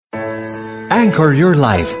Anchor your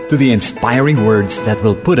life to the inspiring words that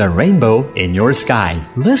will put a rainbow in your sky.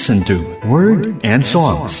 Listen to Word and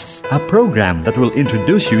Songs, a program that will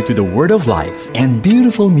introduce you to the Word of Life and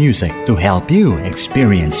beautiful music to help you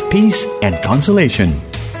experience peace and consolation.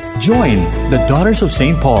 Join the Daughters of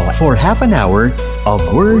St. Paul for half an hour of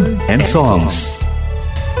Word and Songs.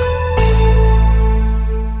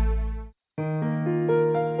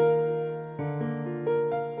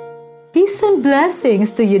 Peace and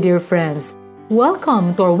blessings to you, dear friends.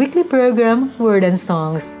 Welcome to our weekly program, Word and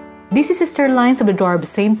Songs. This is Sister Lines of the Daughters of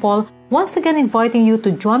St. Paul, once again inviting you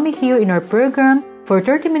to join me here in our program for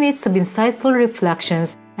 30 minutes of insightful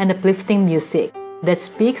reflections and uplifting music that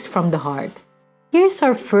speaks from the heart. Here's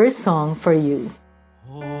our first song for you.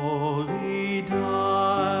 Holy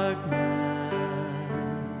darkness,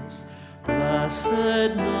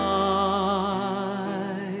 blessed night,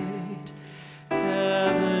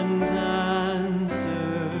 heaven's answer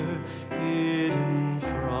hidden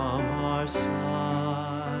from our sight,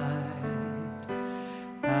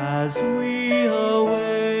 as we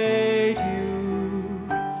await you,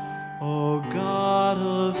 O God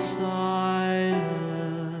of silence,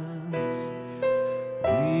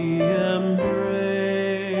 we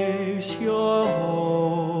embrace your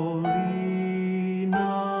holy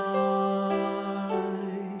night.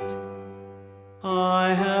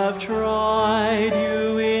 I have tried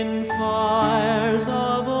you in fires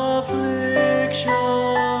of affliction.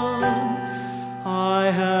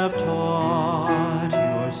 I have taught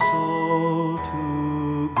your soul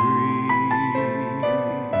to grieve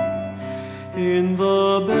in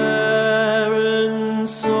the barren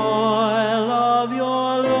soil of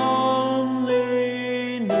your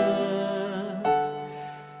loneliness.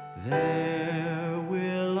 There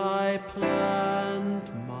will I plant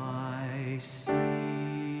my seed.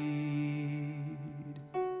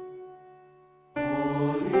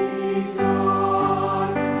 Holy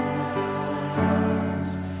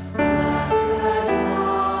darkness, blessed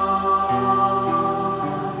night,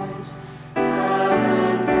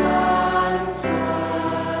 heaven's answer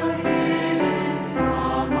hidden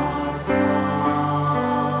from our sight,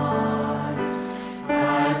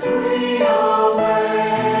 as we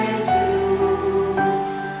await you,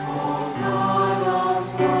 O God of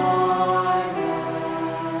silence,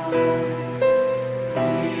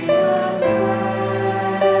 we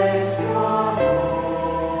embrace your holy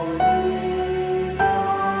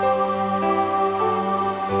night.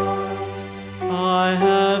 I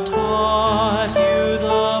have taught you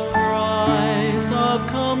the price of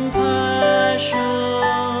compassion.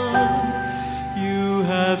 You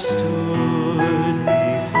have stood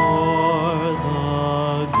before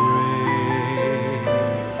the grave.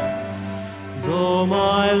 Though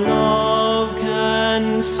my love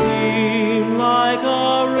can seem like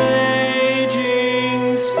a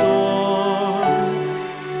raging storm,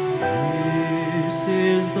 this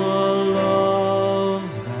is the love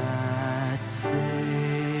that saves.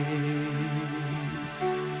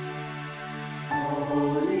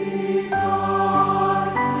 Holy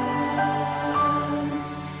darkness,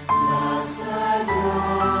 blessed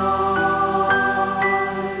night,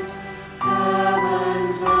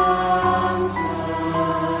 heaven's answer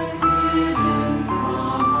hidden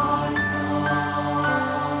from our sight,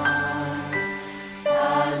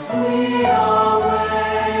 as we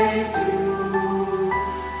await you,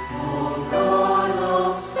 O God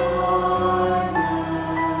of silence,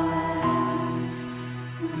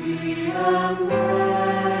 we embrace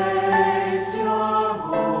your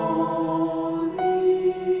holy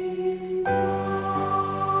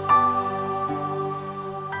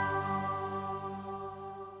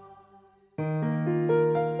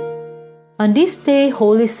On this day,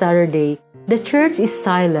 Holy Saturday, the Church is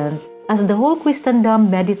silent as the whole Christendom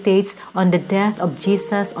meditates on the death of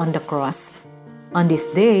Jesus on the cross. On this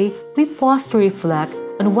day, we pause to reflect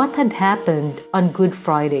on what had happened on Good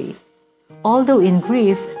Friday. Although in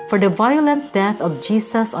grief for the violent death of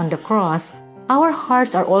Jesus on the cross, our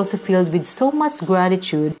hearts are also filled with so much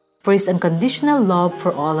gratitude for His unconditional love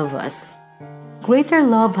for all of us. Greater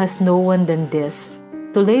love has no one than this,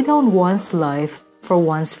 to lay down one's life for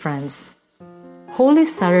one's friends. Holy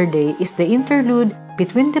Saturday is the interlude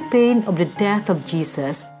between the pain of the death of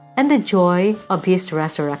Jesus and the joy of His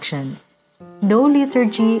resurrection. No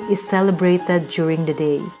liturgy is celebrated during the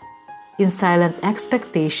day. In silent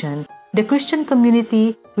expectation, the Christian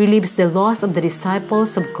community relieves the loss of the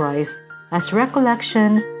disciples of Christ as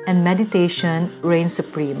recollection and meditation reign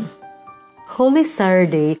supreme. Holy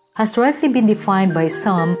Saturday has rightly been defined by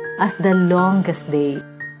some as the longest day,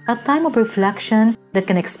 a time of reflection that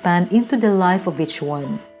can expand into the life of each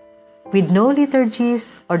one. With no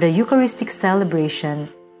liturgies or the Eucharistic celebration,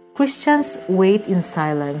 Christians wait in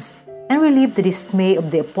silence and relieve the dismay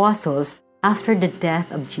of the apostles after the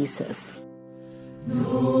death of Jesus.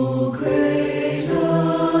 No greater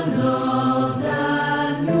love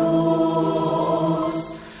than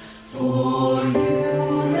yours, for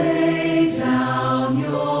you lay down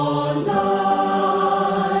your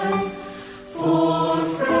life, for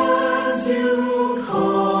friends you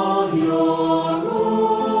call your own.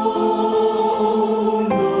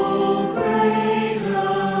 No greater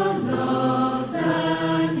love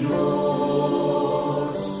than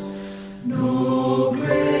yours, no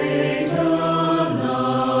greater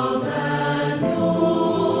love than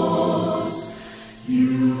yours.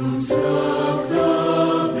 You took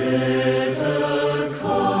the bitter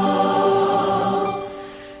cup,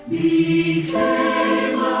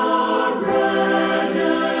 became our bread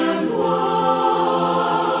and wine.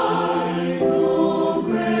 No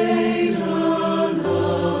greater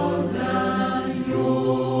love than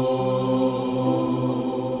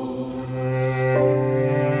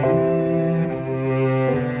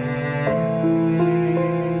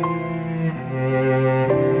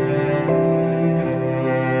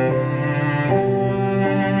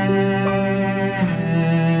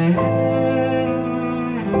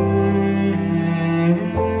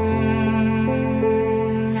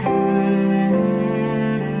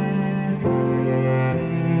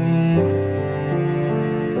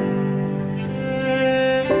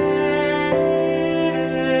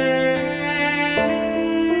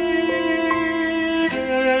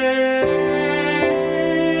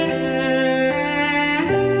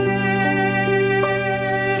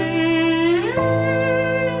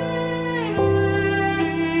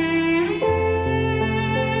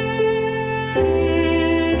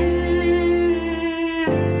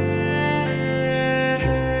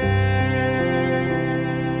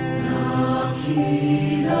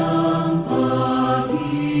Dakilang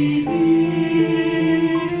pag-ibig,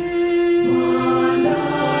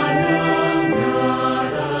 malalang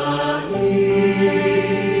daraig,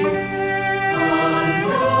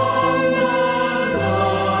 hanggang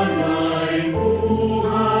magalay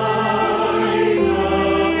buhay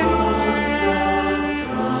laban sa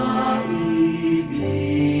kaibigan.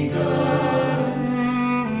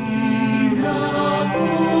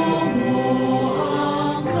 Inako mo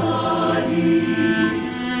ang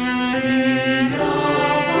kalis,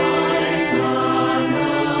 inabay ka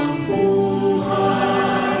ng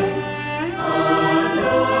buhay,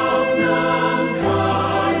 alap ng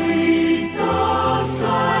kaligtasan,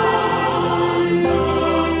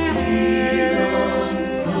 dakilang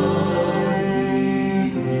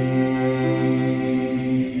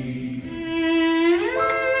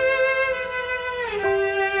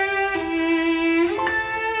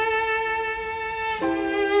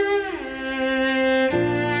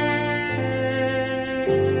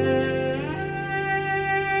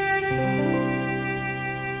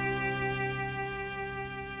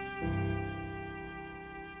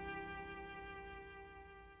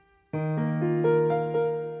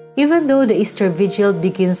Even though the Easter Vigil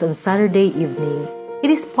begins on Saturday evening,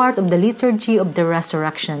 it is part of the liturgy of the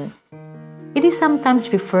Resurrection. It is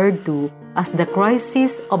sometimes referred to as the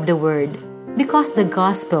crisis of the Word because the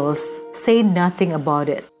Gospels say nothing about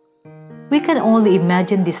it. We can only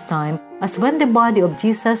imagine this time as when the body of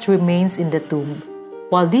Jesus remains in the tomb,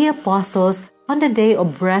 while the apostles, on the day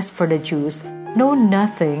of rest for the Jews, know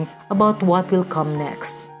nothing about what will come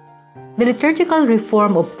next. The liturgical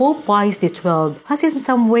reform of Pope Pius XII has in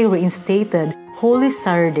some way reinstated Holy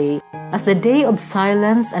Saturday as the day of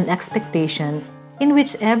silence and expectation in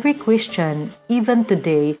which every Christian, even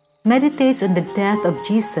today, meditates on the death of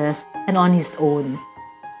Jesus and on his own,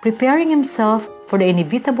 preparing himself for the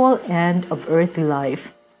inevitable end of earthly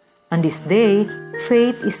life. On this day,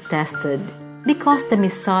 faith is tested because the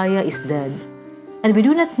Messiah is dead, and we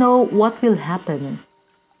do not know what will happen.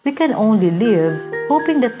 We can only live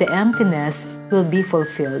hoping that the emptiness will be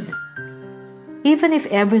fulfilled. Even if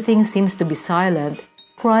everything seems to be silent,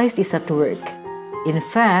 Christ is at work. In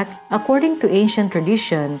fact, according to ancient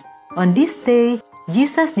tradition, on this day,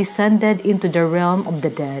 Jesus descended into the realm of the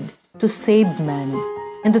dead to save man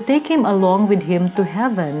and to take him along with him to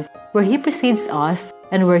heaven, where he precedes us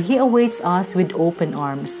and where he awaits us with open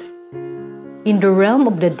arms. In the realm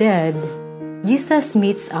of the dead, Jesus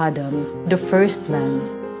meets Adam, the first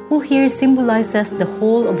man, who here symbolizes the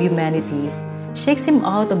whole of humanity, shakes him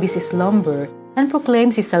out of his slumber, and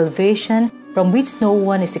proclaims his salvation from which no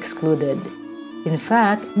one is excluded. In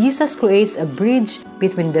fact, Jesus creates a bridge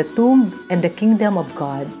between the tomb and the kingdom of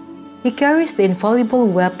God. He carries the infallible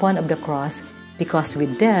weapon of the cross because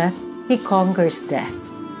with death, he conquers death.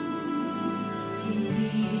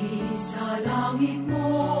 Hindi sa langit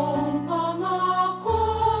mo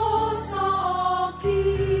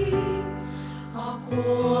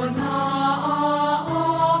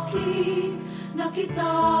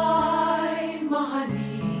kita'y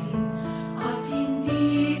mahalin at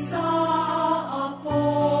hindi sa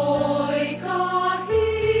apoy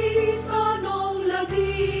kahit anong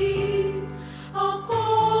lagim. Ako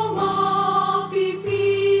mapipilit,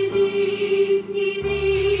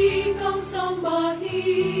 nginig ang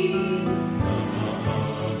sambahin.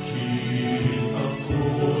 Naaakit ako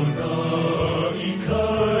na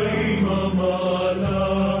ika'y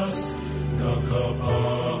mamalas,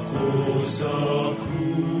 nakapako sa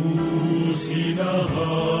krus,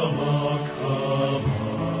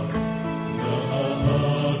 hinahamak-hamak.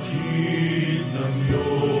 Naaakit ng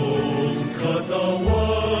iyong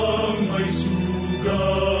katawang may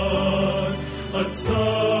sugat, at sa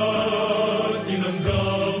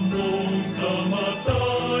tinanggap mong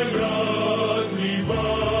kamatayan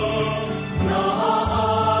libang.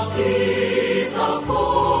 Naaakit ako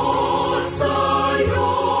sa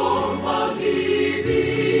iyong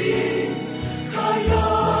pag-ibig,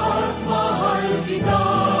 kaya't mahal kita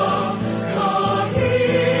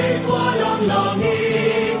kahit walang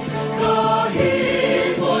langit,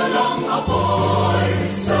 kahit walang apoy.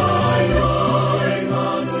 Sa'yo'y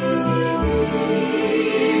manginginig,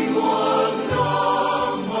 huwag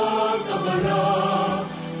nang mag-abala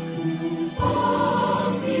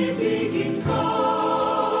upang ibigin ka.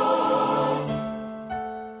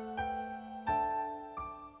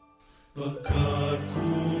 Pagkat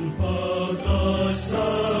kung pag-asa'y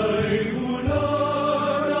wala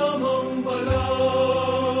namang pala,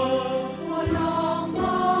 Walang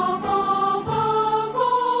mababago,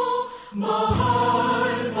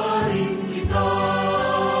 mahal pa rin kita.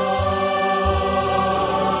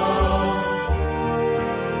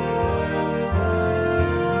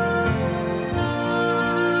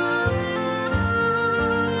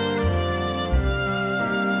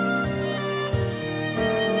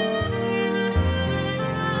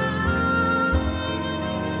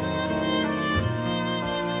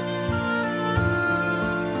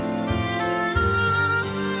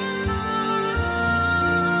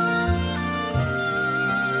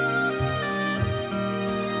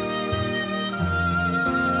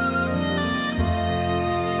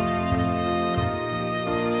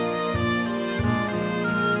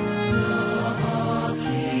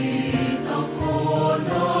 Naaakit ako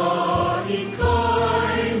na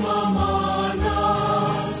ika'y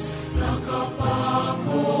mamalas,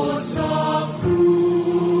 nakapako sa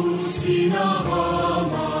krus,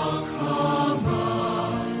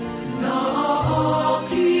 hinahamak-hamak.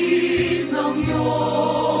 Naaakit ng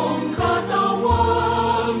iyong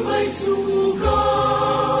katawang may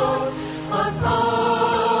sugat, at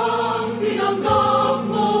ang tinanggap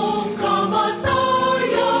mong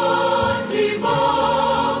kamatayan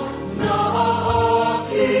libang.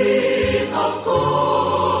 Naaakit ako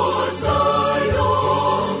sa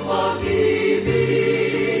iyong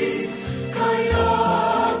pag-ibig,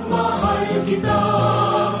 kaya't mahal kita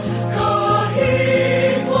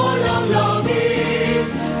kahit walang langit,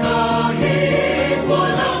 kahit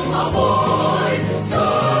walang apoy.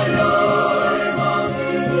 Sa'yo'y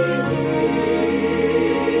manginginig,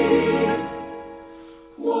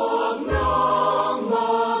 huwag nang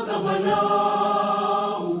mag-abala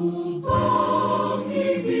upang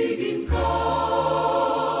ibigin ka.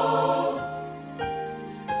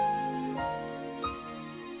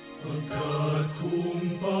 pagkat kung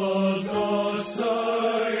pag-asa'y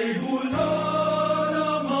wala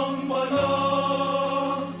namang pala,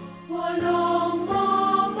 Walang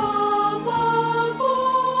mababago,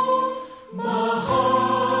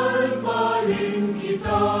 mahal pa rin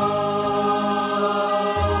kita.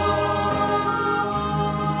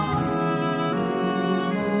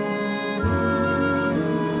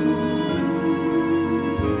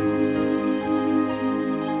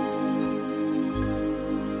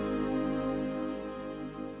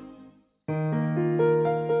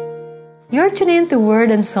 You're tuning in to Word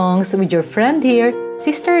and Songs with your friend here,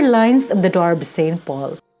 Sister Lines of the Dwarf St.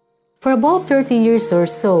 Paul. For about 30 years or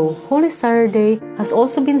so, Holy Saturday has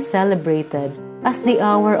also been celebrated as the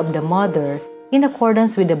Hour of the Mother in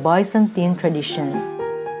accordance with the Byzantine tradition.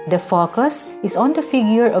 The focus is on the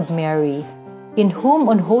figure of Mary, in whom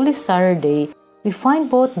on Holy Saturday we find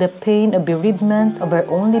both the pain of bereavement of her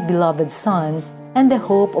only beloved Son and the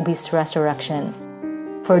hope of His resurrection.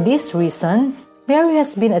 For this reason, Mary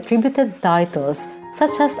has been attributed titles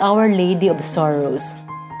such as Our Lady of Sorrows,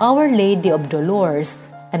 Our Lady of Dolors,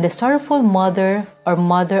 and the Sorrowful Mother or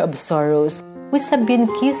Mother of Sorrows, which have been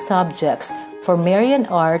key subjects for Marian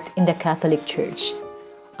art in the Catholic Church.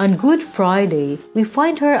 On Good Friday, we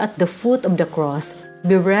find her at the foot of the cross,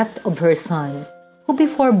 bereft of her Son, who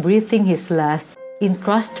before breathing his last,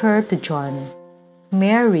 entrusted her to John.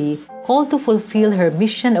 Mary, called to fulfill her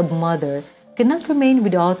mission of mother, cannot remain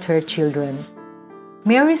without her children.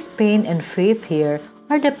 Mary's pain and faith here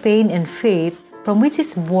are the pain and faith from which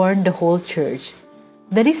is born the whole church,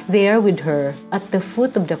 that is there with her at the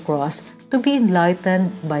foot of the cross to be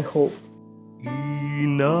enlightened by hope.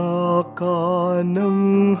 Ina ka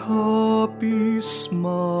ng hapis,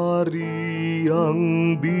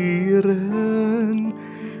 Mariang Birhen,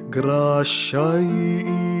 grasya'y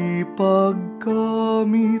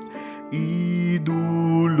ipagkamit,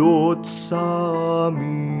 idulot sa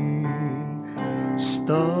amin.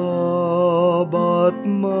 Stabat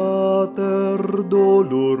Mater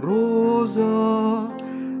Dolorosa,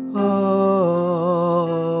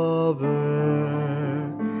 Ave.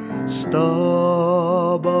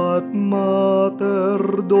 Stabat Mater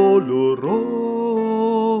Dolorosa,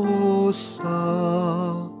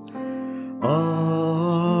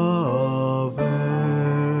 Ave.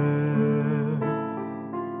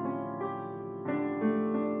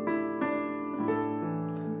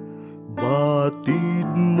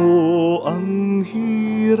 Batid mo ang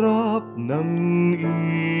hirap ng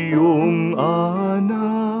iyong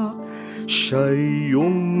anak, siya'y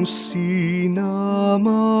iyong sinamahan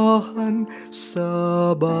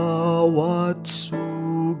sa bawat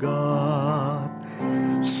sugat.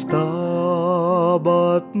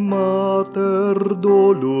 Stabat Mater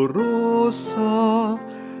Dolorosa,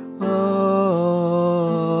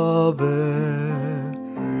 Ave.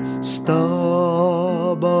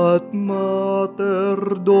 Stabat Mater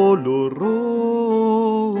Dolorosa,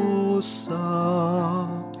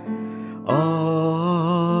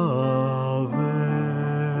 Ave.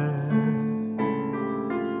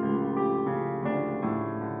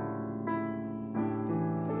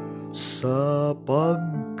 Sa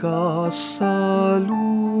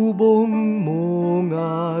pagkasalubong mo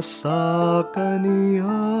nga sa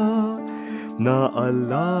Kaniya,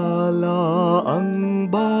 naalala ang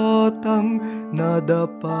batang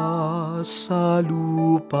nadapa sa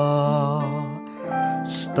lupa.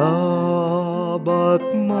 Stabat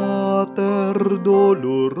Mater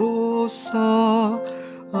Dolorosa,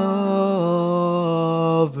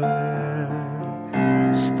 Ave.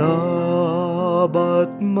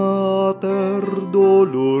 Stabat Mater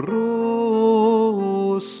Dolorosa,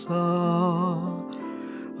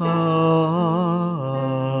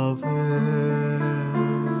 Ave.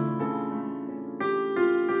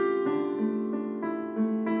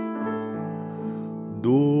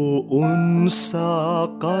 Doon sa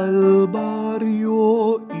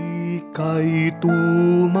Kalbaryo, ika'y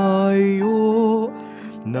tumayo,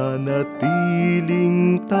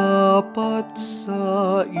 nanatiling tapat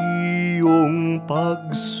sa iyong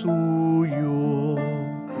pagsuyo.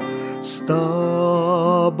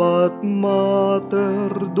 Stabat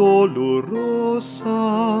Mater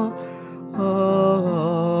Dolorosa,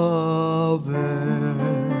 Ave.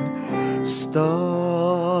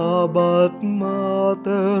 Stabat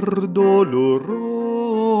Mater Dolorosa,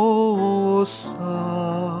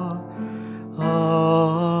 Ave.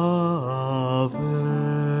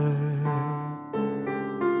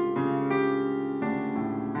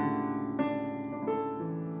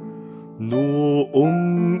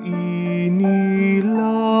 Noong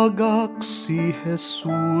inilagak si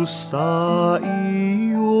Jesus sa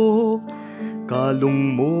iyo,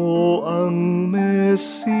 kalong mo ang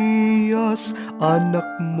Mesiyas, anak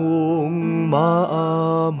mong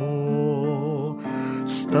maamo.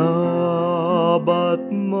 Stabat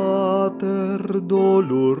Mater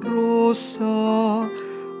Dolorosa,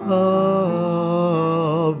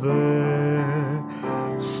 Ave.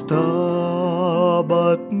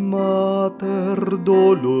 Stabat Mater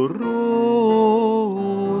Dolorosa,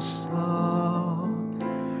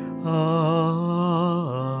 Ave.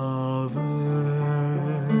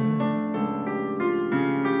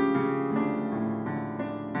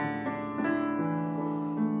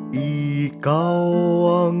 Ikaw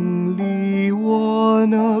ang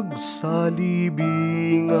liwanag sa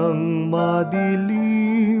libingang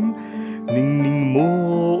madilim, ningning mo,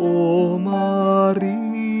 O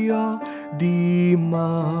Maria, di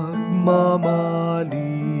magmamaliw.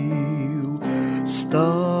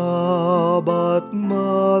 Stabat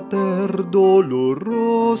Mater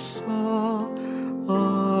Dolorosa,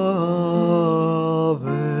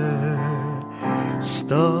 Ave.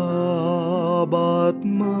 Stabat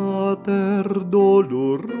Mater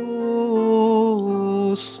Dolorosa,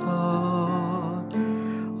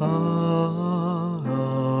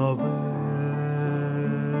 Ave.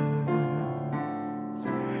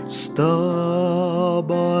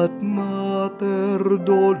 Stabat Mater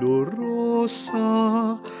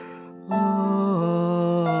Dolorosa,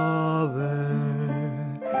 Ave.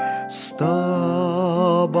 Stabat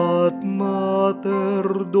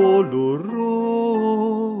Mater Dolorosa.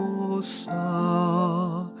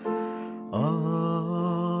 Ave.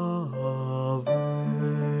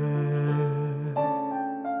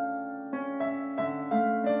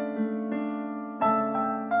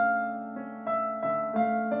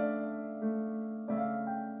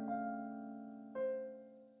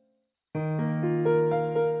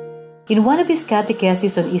 In one of his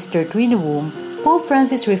catecheses on Easter Triduum, Pope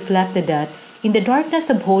Francis reflected that in the darkness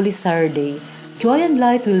of Holy Saturday, joy and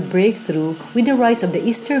light will break through with the rise of the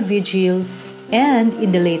Easter Vigil, and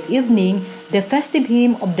in the late evening, the festive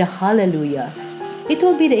hymn of the Hallelujah. It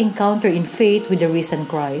will be the encounter in faith with the risen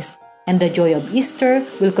Christ, and the joy of Easter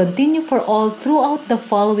will continue for all throughout the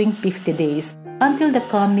following 50 days until the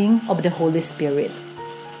coming of the Holy Spirit.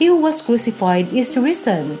 He who was crucified is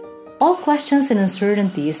risen. All questions and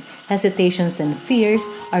uncertainties, hesitations and fears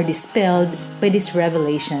are dispelled by this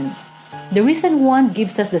revelation. The risen one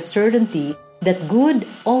gives us the certainty that good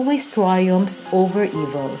always triumphs over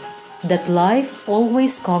evil, that life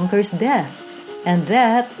always conquers death, and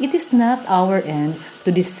that it is not our end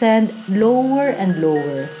to descend lower and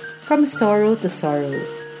lower from sorrow to sorrow,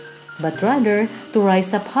 but rather to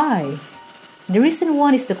rise up high. The risen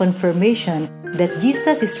one is the confirmation that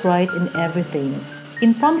Jesus is right in everything,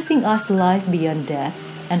 in promising us life beyond death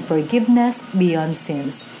and forgiveness beyond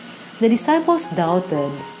sins. The disciples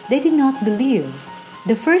doubted. They did not believe.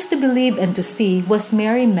 The first to believe and to see was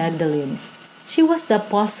Mary Magdalene. She was the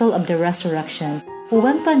apostle of the resurrection who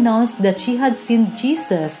went to announce that she had seen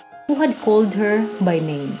Jesus who had called her by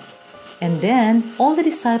name. And then all the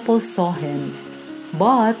disciples saw him.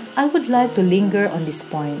 But I would like to linger on this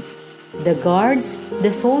point. The guards,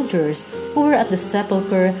 the soldiers who were at the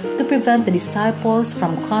sepulchre to prevent the disciples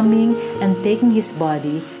from coming and taking his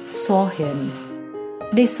body, saw him.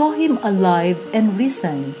 They saw him alive and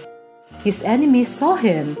risen. His enemies saw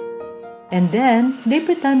him, and then they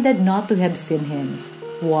pretended not to have seen him.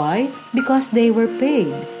 Why? Because they were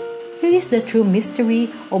paid. Here is the true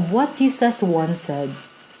mystery of what Jesus once said.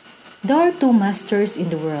 There are two masters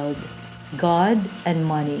in the world, God and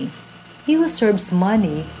money. He who serves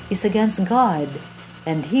money is against God.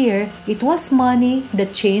 And here, it was money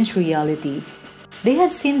that changed reality. They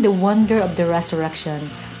had seen the wonder of the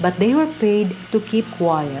resurrection, but they were paid to keep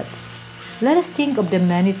quiet. Let us think of the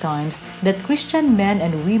many times that Christian men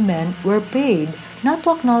and women were paid not to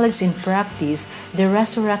acknowledge in practice the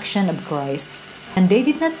resurrection of Christ, and they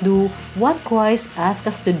did not do what Christ asked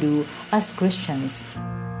us to do as Christians.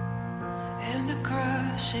 And the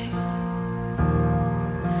crushing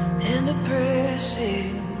and the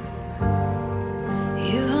pressing,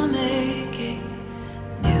 you are making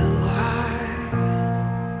new wine,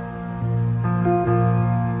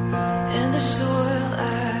 and the soil I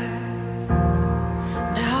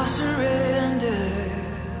now surrender,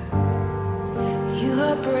 you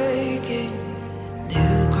are breaking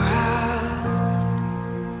new ground.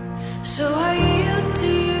 So I yield to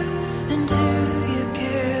you and to your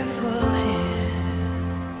careful hand.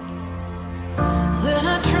 When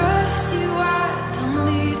I trust you, I don't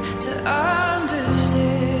need to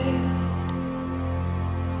understand.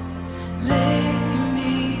 Make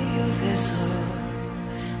me your vessel,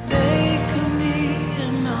 make me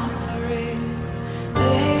an offering,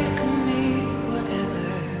 make me whatever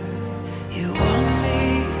you want me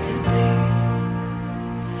to be.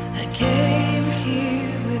 I came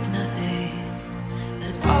here with nothing,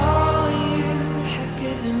 but all you have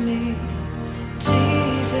given me.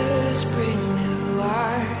 Jesus, bring new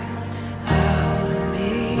wine out of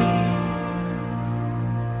me.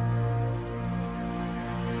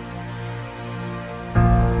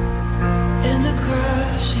 In the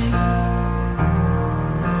crushing,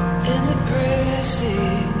 in the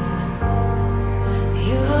pressing,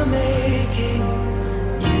 you are making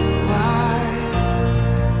new wine.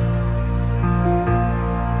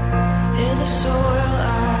 In the soil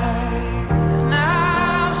I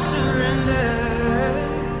now surrender,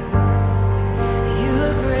 you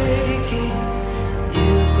are breaking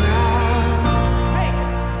new ground. Hey.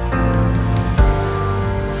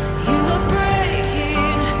 You are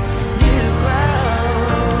breaking new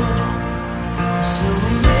ground. So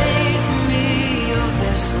make me your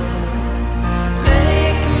vessel,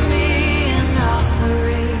 make me an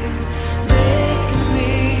offering, make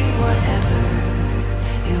me whatever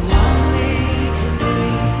you want me to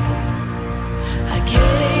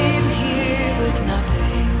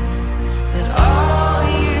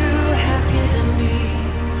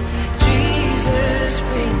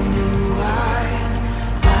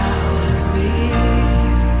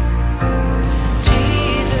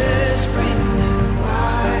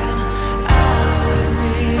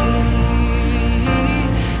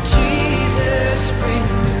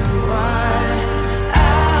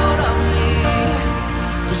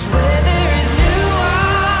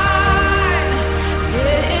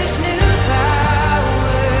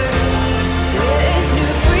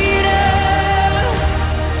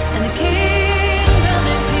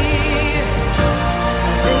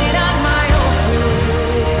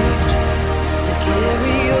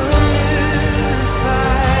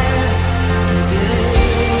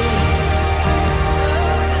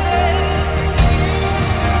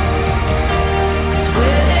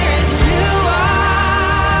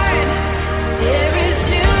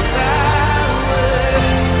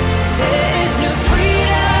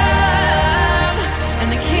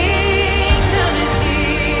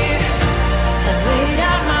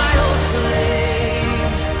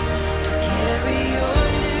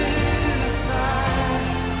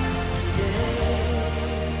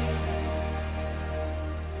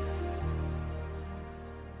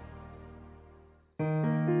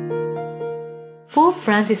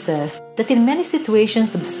Francis says that in many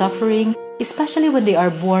situations of suffering, especially when they are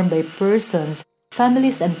borne by persons,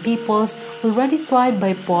 families, and peoples already tried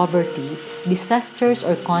by poverty, disasters,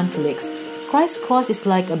 or conflicts, Christ's cross is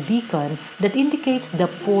like a beacon that indicates the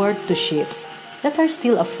port to ships that are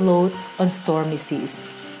still afloat on stormy seas.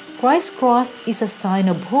 Christ's cross is a sign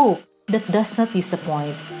of hope that does not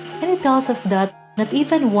disappoint, and it tells us that not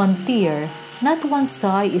even one tear, not one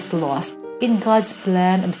sigh is lost in God's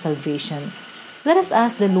plan of salvation. Let us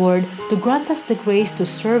ask the Lord to grant us the grace to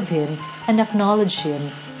serve Him and acknowledge Him,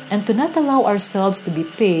 and to not allow ourselves to be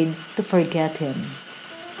paid to forget Him.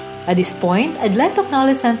 At this point, I'd like to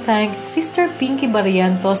acknowledge and thank Sister Pinky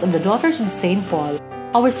Barrientos of the Daughters of St. Paul,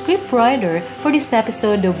 our scriptwriter for this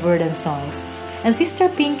episode of Word and Songs. And Sister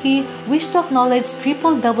Pinky wished to acknowledge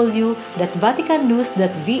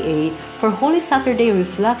www.vaticannews.va for Holy Saturday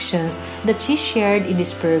reflections that she shared in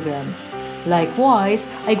this program. Likewise,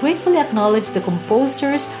 I gratefully acknowledge the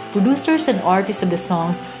composers, producers, and artists of the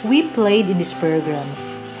songs we played in this program.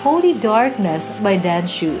 Holy Darkness by Dan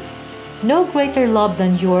Shu, No Greater Love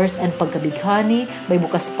Than Yours and Pagkabighani by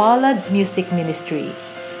Bukaspalad Music Ministry,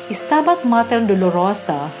 Stabat Mater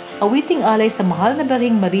Dolorosa, Awiting Alay sa Mahal na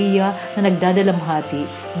Baring Maria na Nagdadalamhati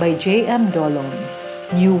by J.M. Dolon,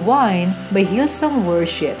 New Wine by Hillsong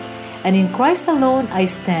Worship, and In Christ Alone I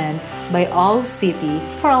Stand by Owl City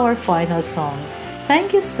for our final song.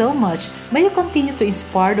 Thank you so much. May you continue to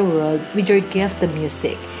inspire the world with your gift of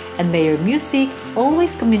music, and may your music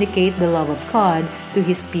always communicate the love of God to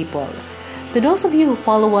His people. To those of you who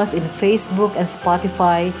follow us in Facebook and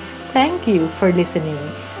Spotify, thank you for listening.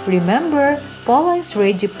 Remember, Pauline's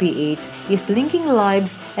Radio PH is linking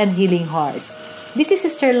lives and healing hearts. This is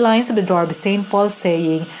Sister Lines of the Door of St. Paul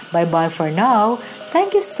saying bye-bye for now.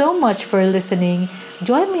 Thank you so much for listening.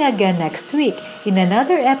 Join me again next week in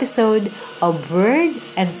another episode of Word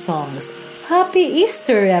and Songs. Happy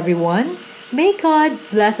Easter, everyone! May God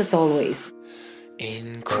bless us always.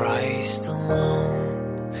 In Christ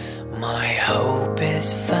alone, my hope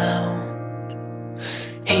is found.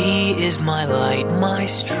 He is my light, my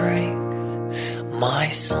strength, my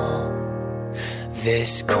song.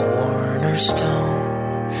 This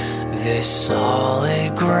cornerstone, this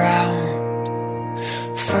solid ground,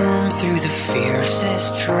 firm through the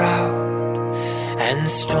fiercest drought and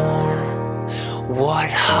storm.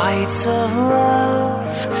 What heights of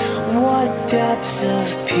love, what depths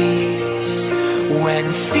of peace,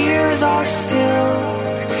 when fears are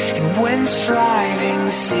stilled and when striving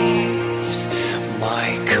cease.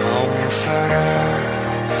 My comforter,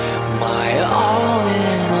 my all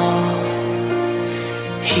in all,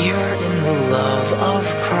 here in the love of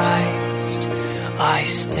Christ I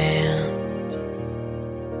stand.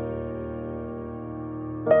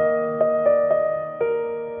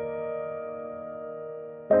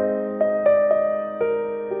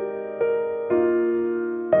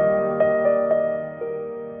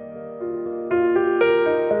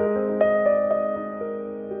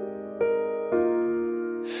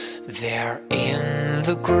 There in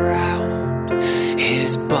the ground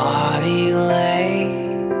His body lay,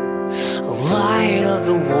 light of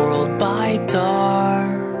the world by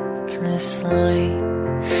darkness slain,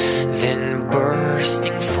 then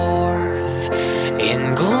bursting forth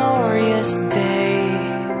in glorious day,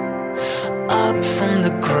 up from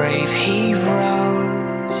the grave He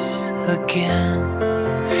rose again.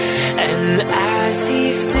 And as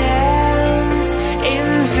He stands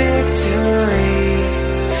in victory,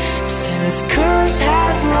 since curse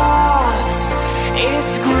has lost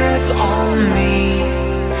its grip on me,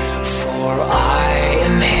 for I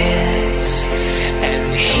am His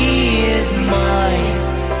and He is mine,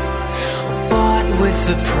 bought with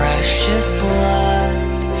the precious blood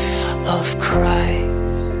of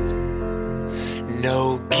Christ.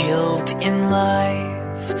 No guilt in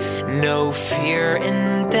life, no fear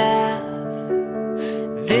in death.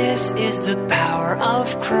 This is the power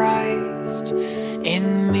of Christ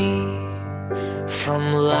in me.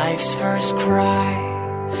 From life's first cry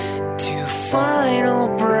to final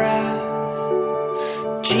breath,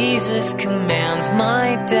 Jesus commands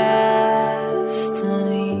my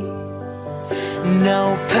destiny.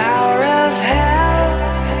 No power of hell,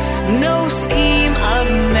 no scheme of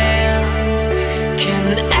man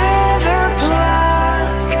can ever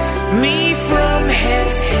pluck me from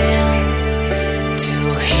His hand,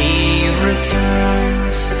 till He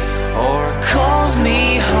returns or calls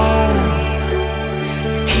me home.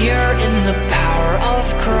 Here in the power of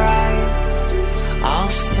Christ I'll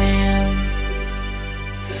stand,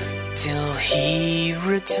 till He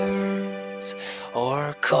returns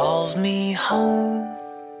or calls me home.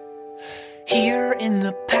 Here in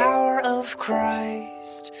the power of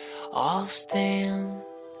Christ I'll stand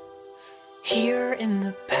here in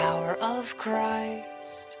the power of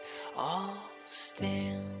Christ. I'll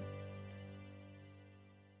stand.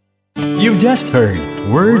 You've just heard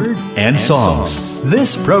Word and Songs.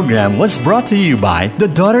 This program was brought to you by the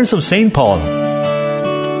Daughters of St. Paul.